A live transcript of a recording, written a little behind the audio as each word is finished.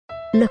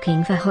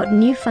Looking for hot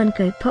new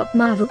Funko Pop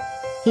Marvel?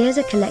 Here's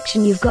a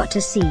collection you've got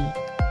to see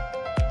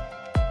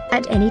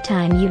at any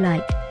time you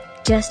like.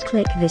 Just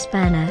click this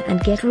banner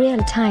and get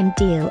real-time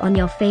deal on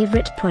your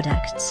favorite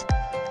products.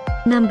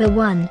 Number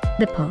 1,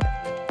 the Pop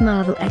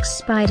Marvel X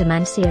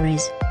Spider-Man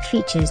series,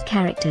 features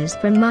characters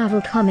from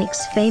Marvel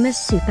Comics' famous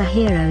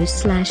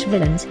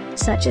superheroes/villains,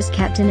 such as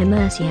Captain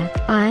America,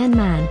 Iron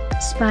Man,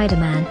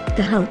 Spider-Man,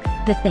 the Hulk,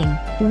 The Thing,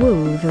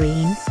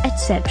 Wolverine,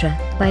 etc.,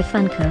 by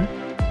Funko.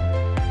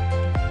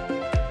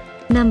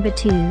 Number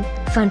 2,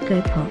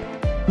 Funko Pop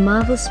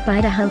Marvel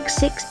Spider-Hulk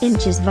 6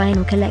 inches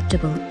vinyl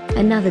collectible,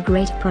 another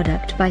great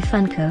product by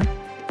Funko.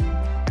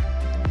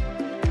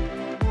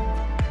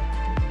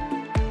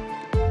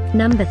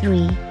 Number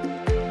 3,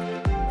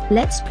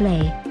 Let's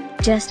Play.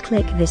 Just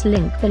click this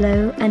link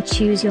below and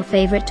choose your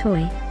favorite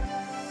toy.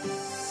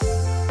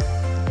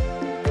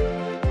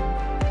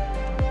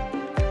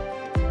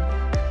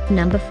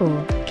 Number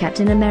 4,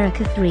 Captain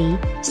America 3,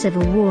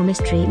 Civil War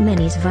Mystery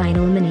Minis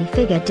Vinyl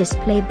Minifigure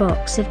Display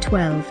Box of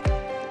 12.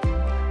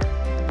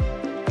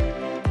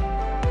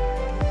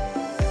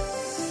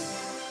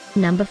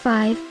 Number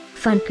 5,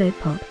 Funko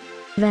Pop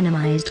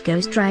Venomized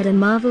Ghost Rider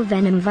Marvel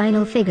Venom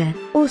Vinyl Figure,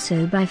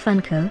 also by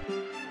Funko.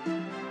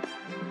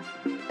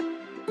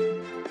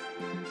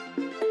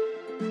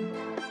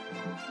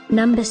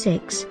 Number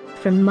 6,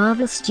 from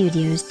Marvel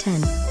Studios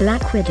 10,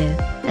 Black Widow,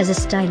 as a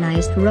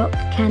stylized rock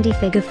candy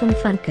figure from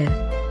Funko.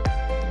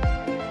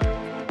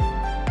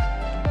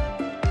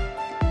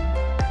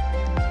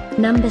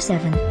 Number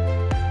 7.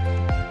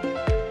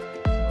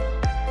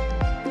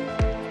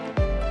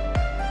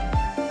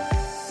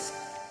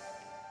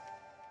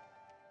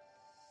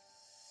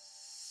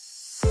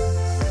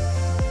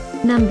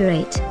 Number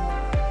 8.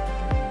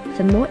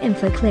 For more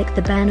info, click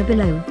the banner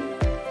below.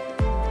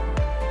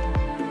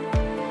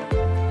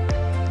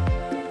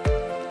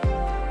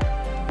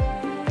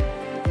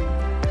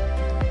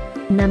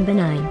 Number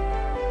 9.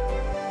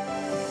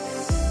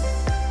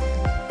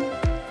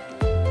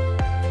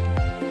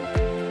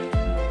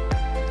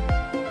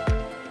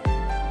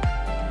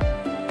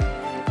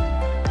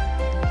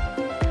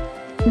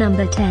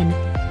 Number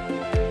 10.